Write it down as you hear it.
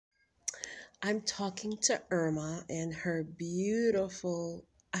I'm talking to Irma in her beautiful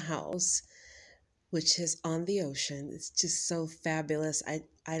house, which is on the ocean. It's just so fabulous. I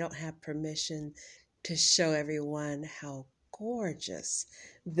don't have permission to show everyone how gorgeous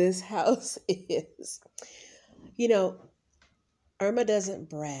this house is. You know, Irma doesn't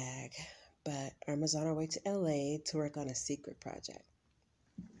brag, but Irma's on her way to LA to work on a secret project.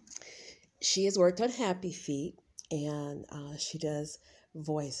 She has worked on Happy Feet, and she does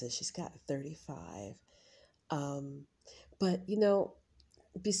voices. She's got 35. Um, but,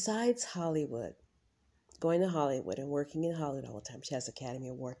 besides Hollywood, going to Hollywood and working in Hollywood all the time, she has Academy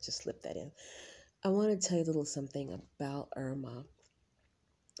Award, just slip that in. I want to tell you a little something about Irma.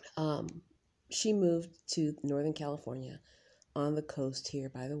 Um, she moved to Northern California on the coast here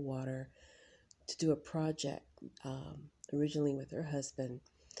by the water to do a project originally with her husband.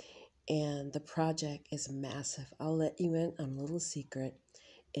 And the project is massive. I'll let you in on a little secret.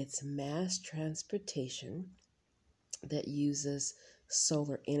 It's mass transportation that uses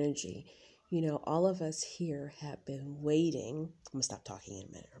solar energy. All of us here have been waiting. I'm going to stop talking in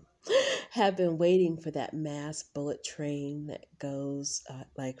a minute. Have been waiting for that mass bullet train that goes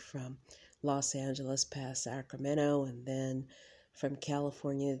like from Los Angeles past Sacramento and then from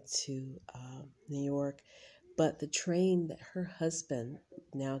California to New York. But the train that her husband,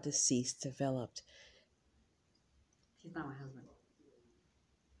 now deceased, developed. He's not my husband.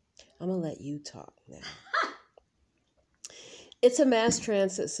 I'm going to let you talk now. It's a mass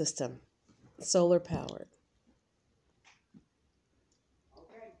transit system, solar powered.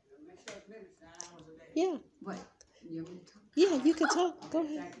 Yeah. What? You want me to talk? Yeah, you can talk. Go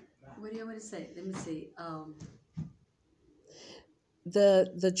ahead. What do you want me to say? Let me see.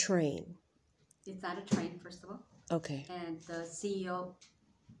 The train. It's not a train, first of all. Okay. And the CEO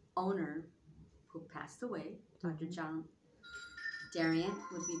owner who passed away, Dr. John Darian,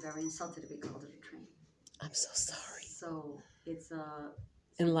 would be very insulted to be called a train. I'm so sorry. So it's a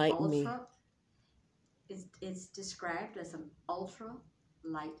Enlighten me. It's described as an ultra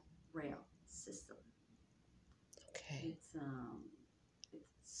light rail system. Okay. It's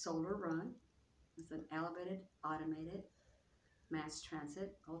solar run. It's an elevated, automated mass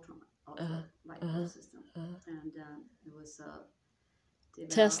transit ultra light rail system, and it was developed.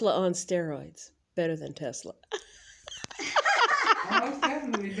 Tesla on steroids. Better than Tesla. Oh, it's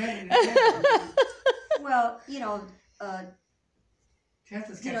definitely better than Tesla. Well,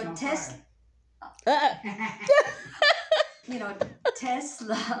 Tesla's Tesla.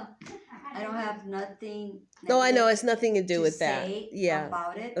 Tesla. I don't have nothing. No, I know it's nothing to do with that. Yeah,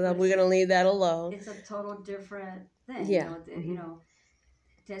 about it. we're gonna leave that alone. It's a total different thing. Yeah.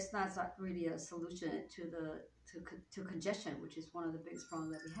 Tesla's not really a solution to congestion, which is one of the biggest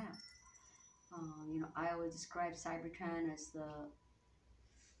problems that we have. I always describe Cybertran as the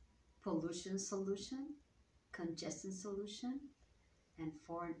pollution solution, congestion solution, and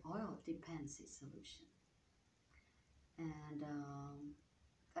foreign oil dependency solution. And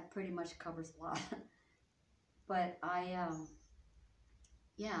that pretty much covers a lot. But I'm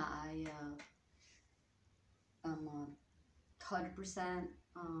 100%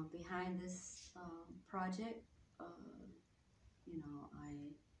 behind this project. I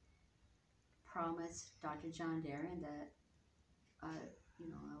promised Dr. John Darian that I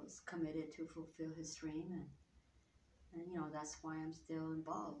was committed to fulfill his dream, and that's why I'm still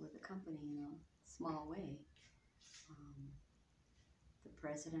involved with the company in a small way. The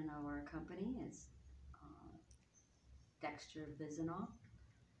president of our company is Dexter Vizinoff,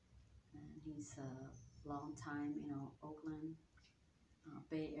 and he's a long time, Oakland,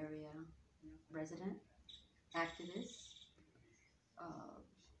 Bay Area resident, activist,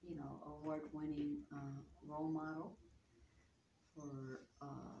 award-winning role model for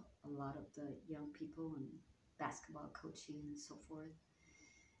a lot of the young people and basketball coaching and so forth.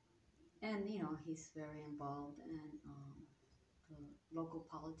 And he's very involved in the local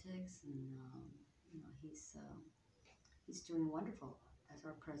politics, and he's doing wonderful as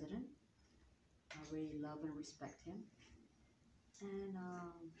our president. I really love and respect him.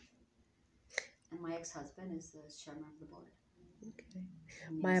 And my ex-husband is the chairman of the board. Okay.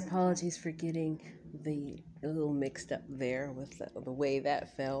 My apologies for getting a little mixed up there with the way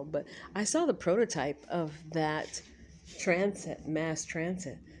that fell, but I saw the prototype of that mass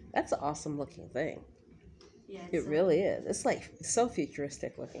transit. That's an awesome looking thing. Yeah, it really is. It's like so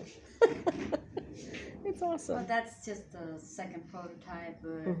futuristic looking. It's awesome. Well, that's just the second prototype,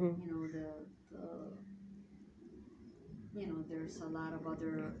 but there's a lot of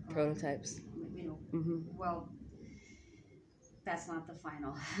other prototypes. Well, that's not the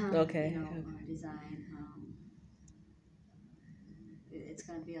final. Okay. Design. it's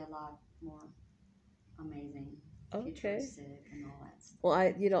gonna be a lot more amazing, Okay. futuristic, and all that stuff.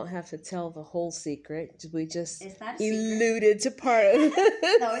 Well, you don't have to tell the whole secret. We just It's not a secret. alluded to part of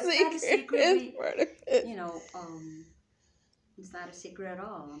it. No, it's not a secret. It's part of it. You know, it's not a secret at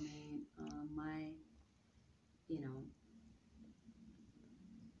all. I mean, you know,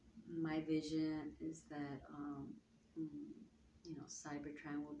 my vision is that, you know,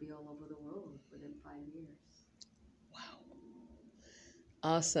 Cybertran will be all over the world within 5 years. Wow.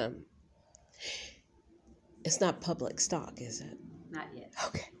 Awesome. It's not public stock, is it? Not yet.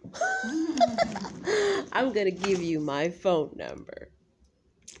 Okay. I'm going to give you my phone number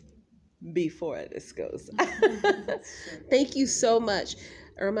before this goes. Thank you so much.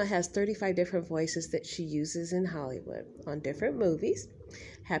 Irma has 35 different voices that she uses in Hollywood on different movies.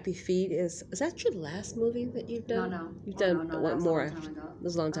 Happy Feet is that your last movie that you've done? No. You've done no, one that was more. a long time ago. It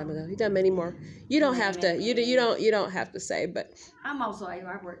was a long time ago. You've done many more. You don't have to. You don't have to say. But I'm also I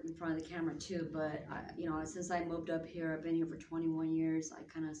work in front of the camera too. But you know, since I moved up here, I've been here for 21 years. I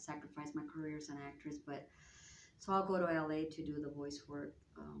kind of sacrificed my career as an actress. But so I'll go to LA to do the voice work.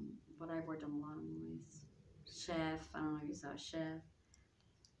 But I've worked on a lot of movies. Chef. I don't know if you saw Chef.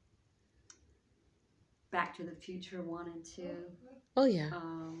 Back to the Future 1 and 2. oh yeah.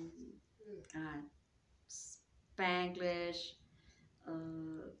 Spanglish,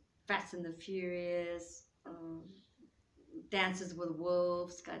 Fast and the Furious, Dances with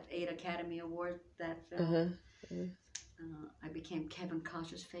Wolves, got 8 Academy Awards that film. I became Kevin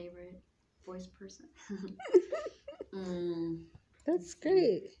Costner's favorite voice person. That's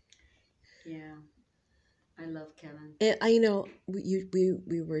great. Yeah, I love Kevin. And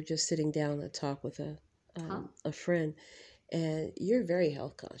we were just sitting down to talk with a friend, and you're very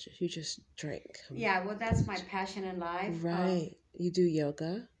health conscious. You just drink. Yeah, well, that's my passion in life. Right. You do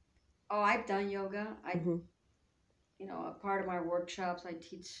yoga. Oh, I've done yoga. You know, a part of my workshops, I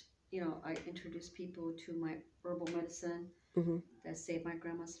teach. You know, I introduce people to my herbal medicine that saved my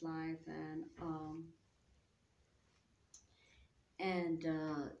grandma's life, and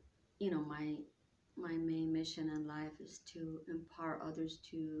you know, my main mission in life is to empower others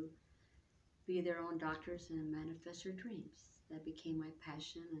to be their own doctors and manifest their dreams. That became my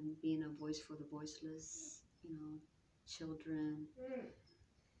passion, and being a voice for the voiceless, you know, children,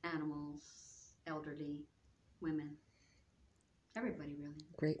 animals, elderly, women, everybody really.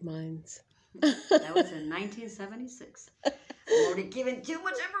 Great minds. That was in 1976. I'm already giving too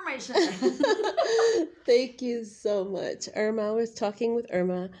much information. Thank you so much. Irma, I was talking with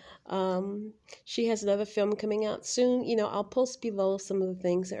Irma. She has another film coming out soon. You know, I'll post below some of the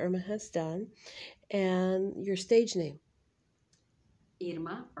things that Irma has done. And your stage name?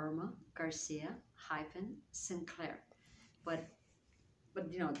 Irma Garcia - Sinclair. But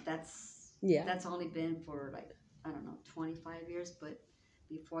you know, that's only been for like, I don't know, 25 years. But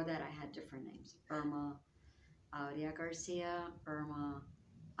before that, I had different names. Irma Aurea Garcia, Irma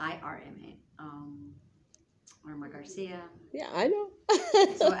IRMA, Irma Garcia. Yeah, I know.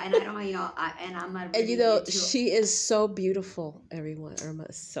 So, and I don't, you know, and I'm not. Really and you know, she is so beautiful. Everyone, Irma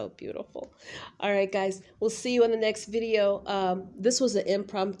is so beautiful. All right, guys, we'll see you in the next video. This was an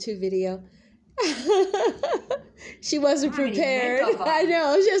impromptu video. She wasn't prepared. I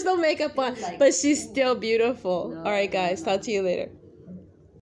know, she has no makeup on, but she's still beautiful. All right, guys, talk to you later.